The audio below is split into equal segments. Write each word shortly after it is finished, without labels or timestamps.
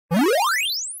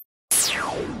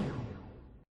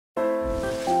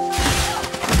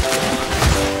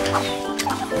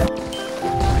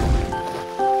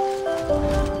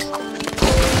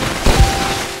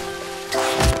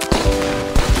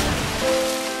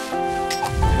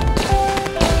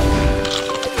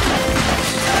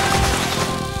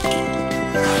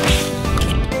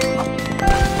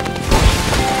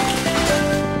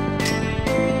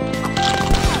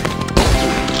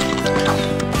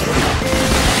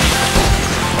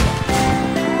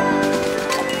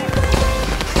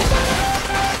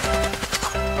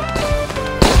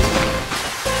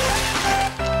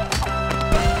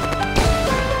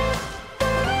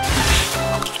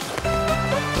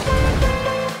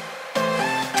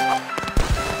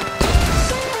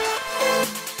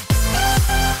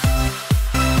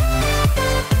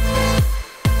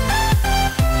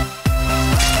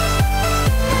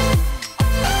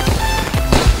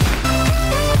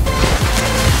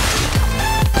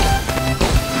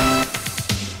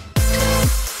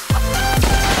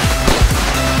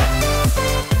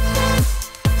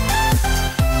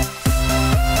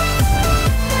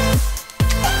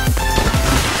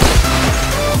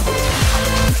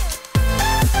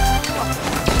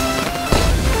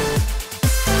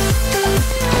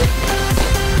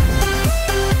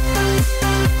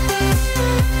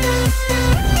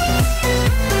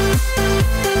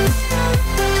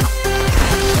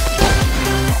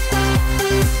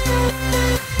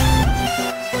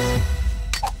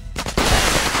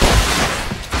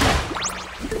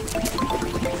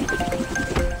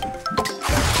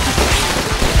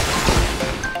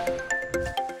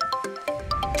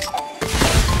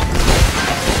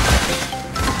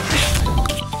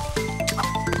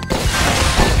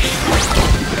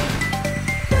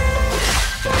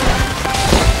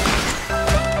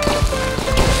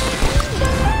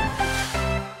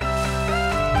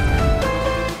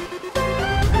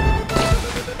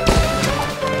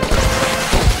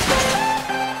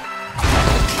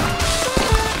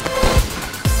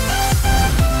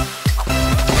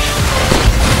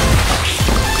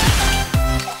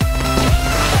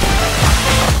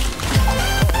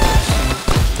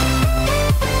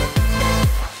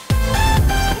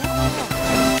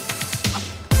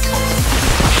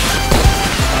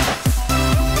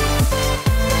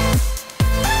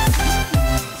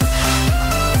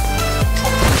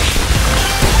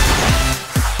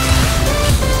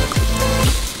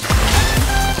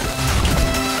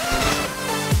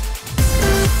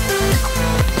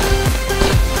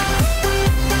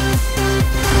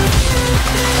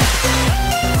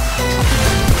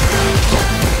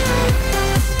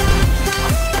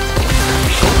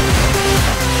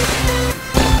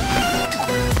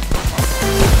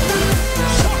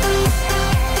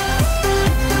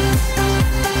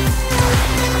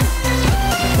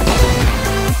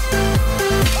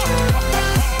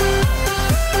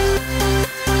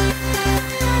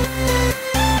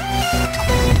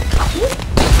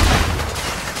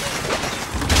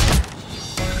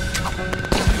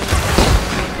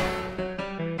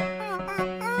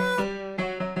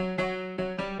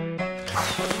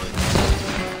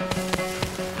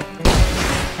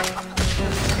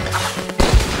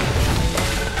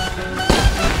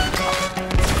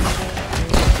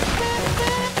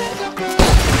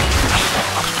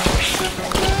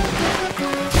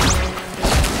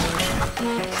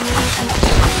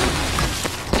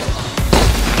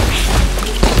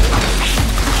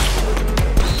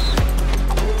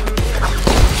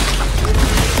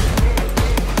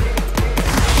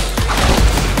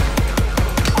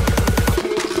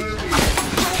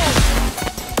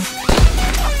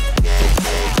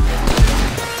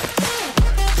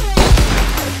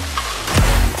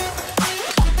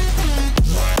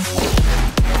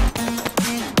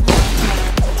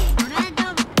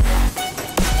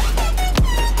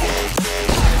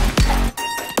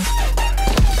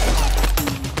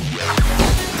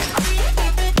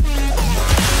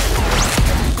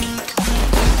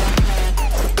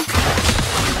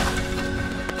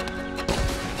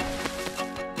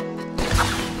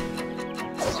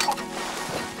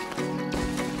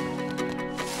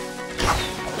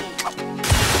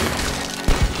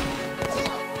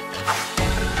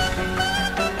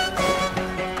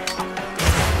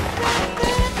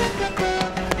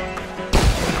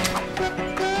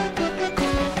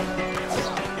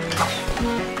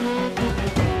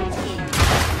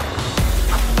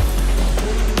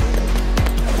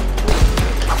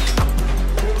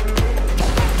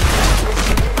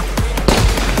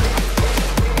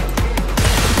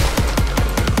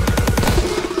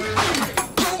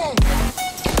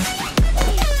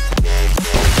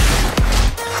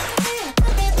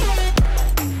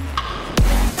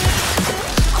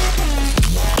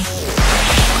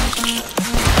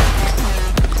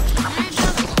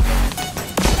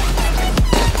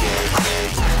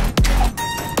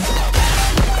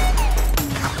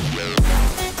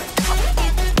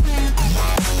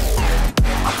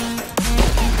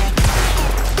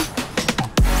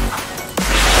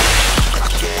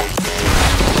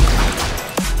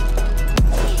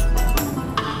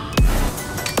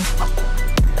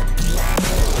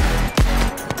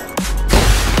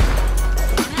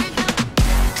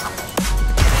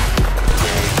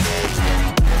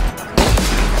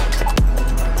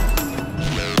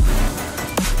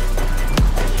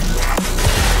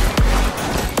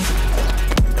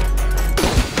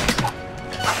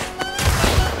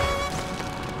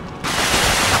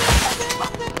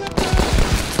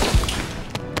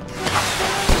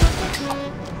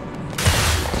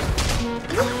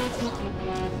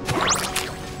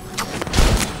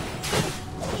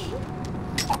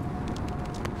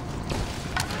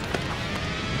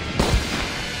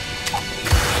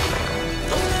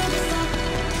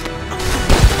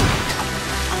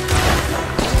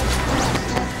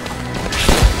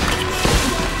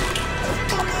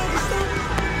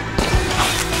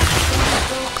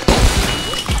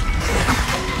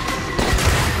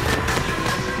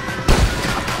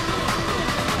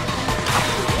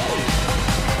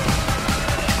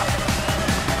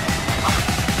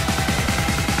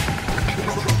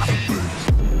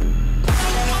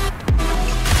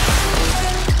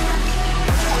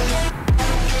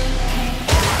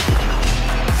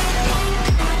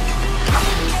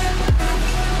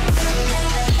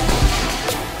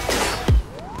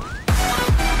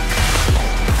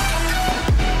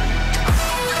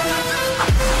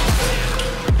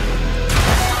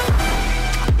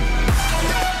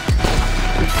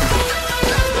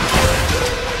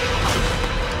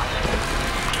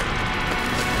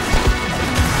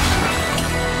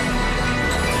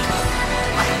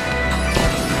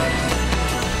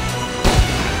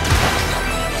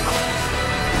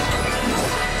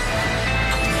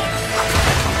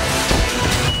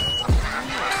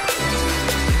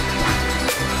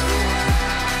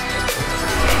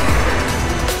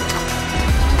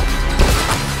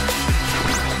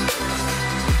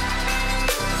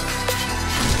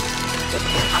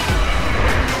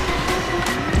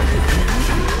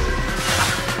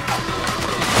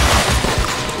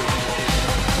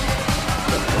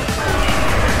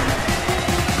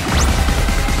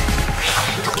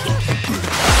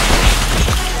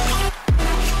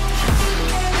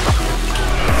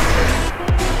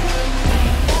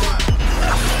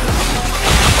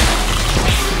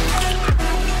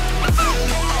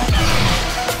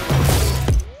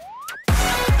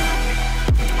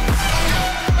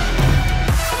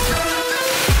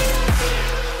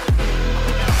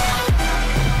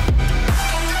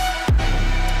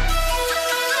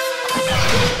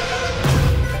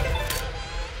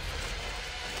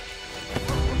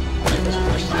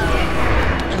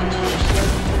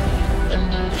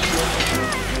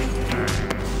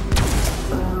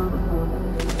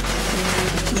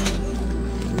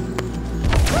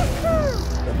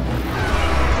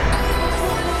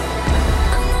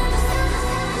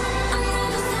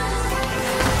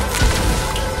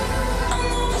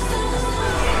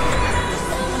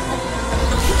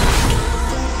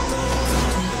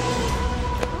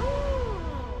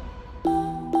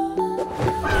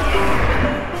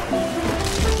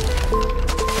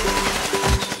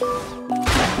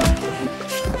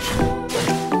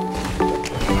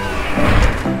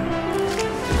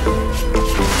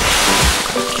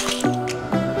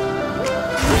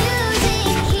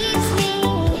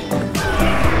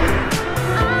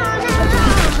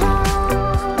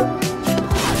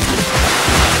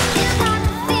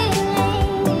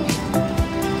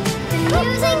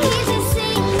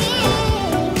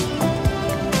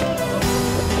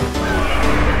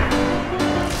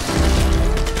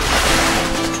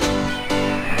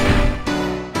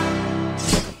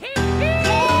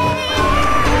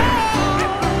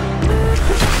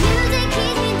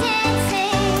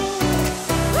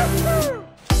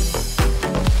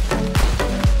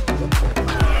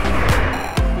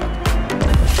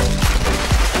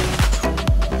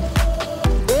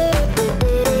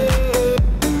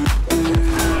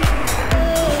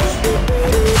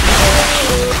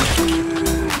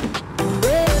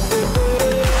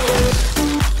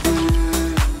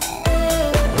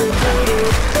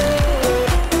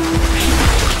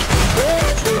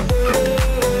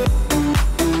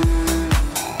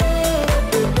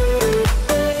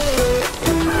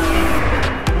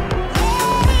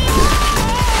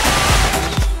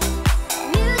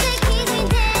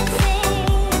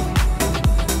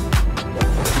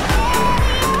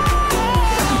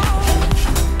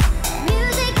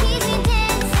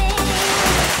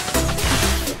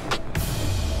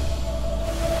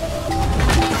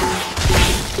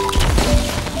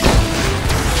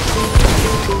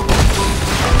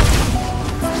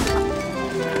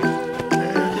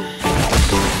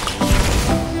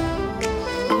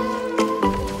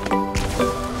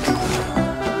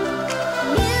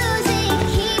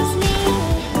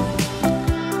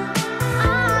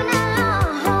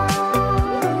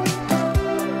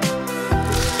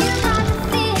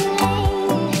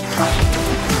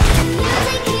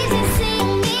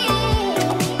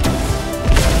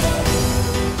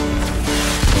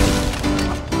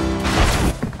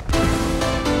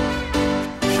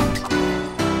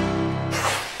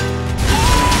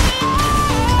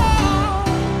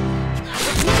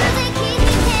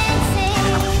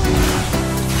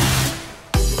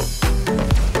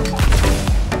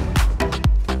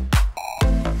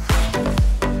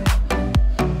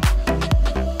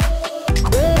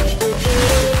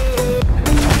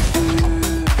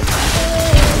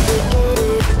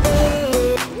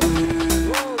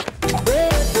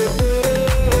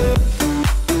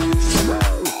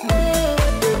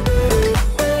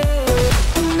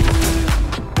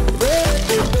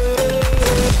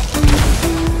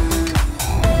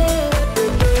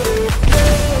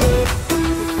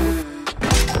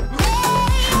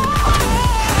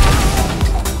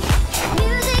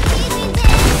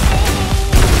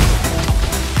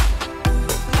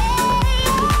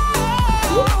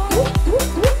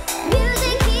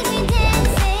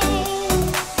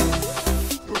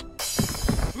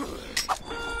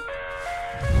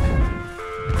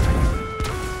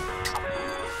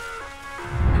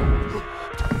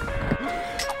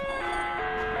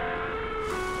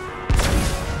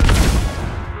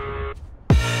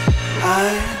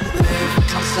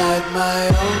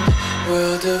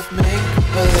of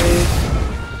make-believe.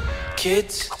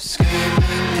 Kids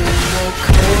screaming in their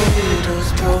cradles,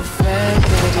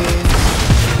 profanities.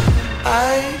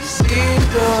 I see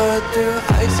the world through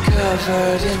ice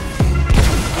covered in ink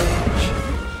and bleach.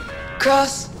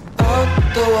 Cross out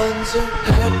the ones who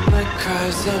heard my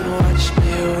cries and watched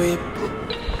me weep.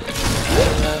 I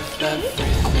love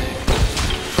everything.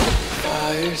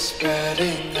 Fire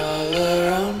spreading all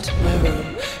around my room.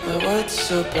 My world's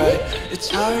so bright, it's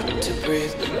hard to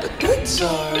breathe, but that's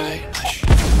alright.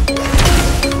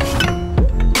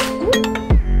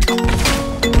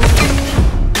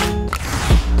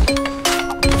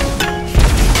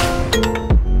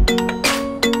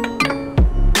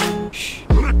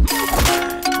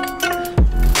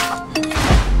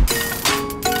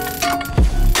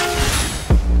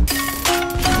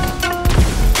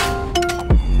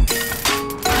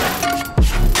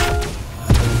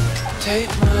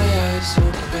 Take my eyes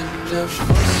open to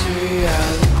force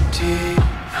reality.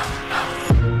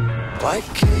 Why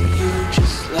can't you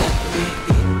just let me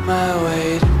eat my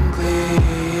weight in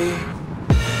glee?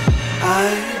 I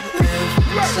live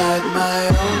inside my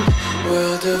own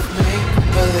world of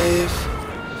make-believe.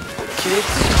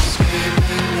 Kids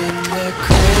screaming in their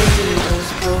cradles,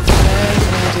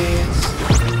 profanities.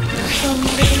 Some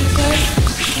days I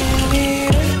can't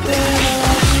eat it, then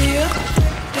all the other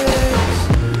days.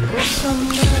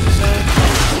 Sometimes I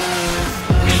can't live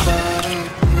my body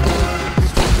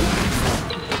moves.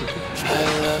 I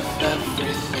love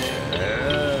everything.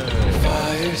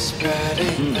 Fire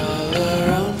spreading all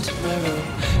around my room.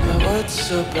 My world's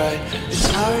so bright, it's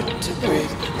hard to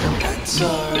breathe, but that's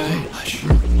alright.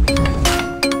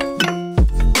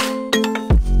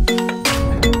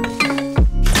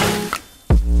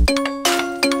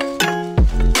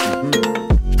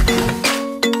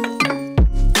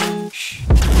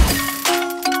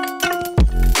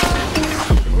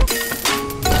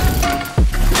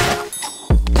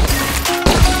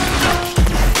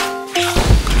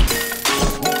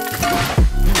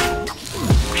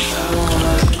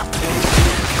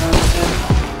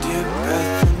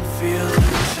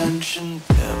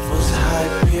 Devils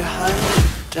hide behind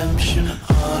redemption.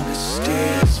 Honesty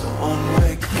is a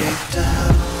one-way gate to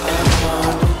hell. I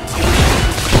wanna take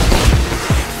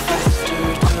faster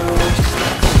to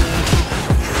accept.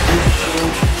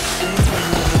 Children singing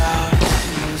loud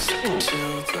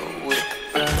until the wick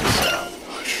burns out.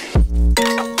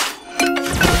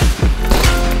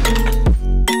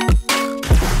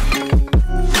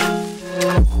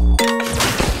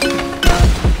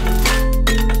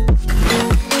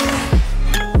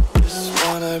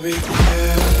 Be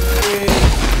carefree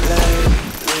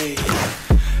lately,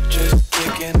 just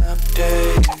picking up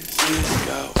daisies.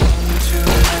 Got one too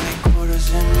many quarters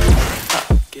in my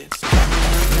pockets,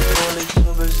 40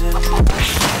 clovers in my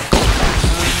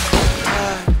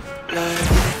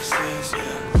eyeglasses,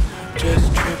 yeah. Just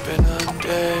tripping on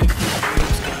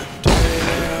daisies. Got dirty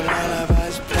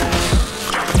lullabies playing.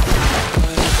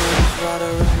 When the birds rot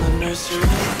around the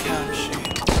nursery count sheet.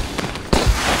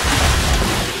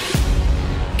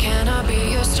 Can I be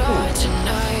your star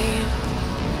tonight?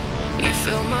 You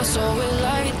fill my soul with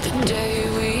light the day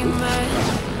we met.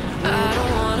 I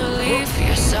don't wanna leave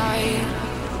your side.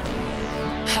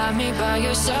 Have me by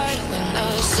your side when the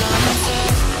sun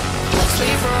sets. Let's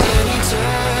leave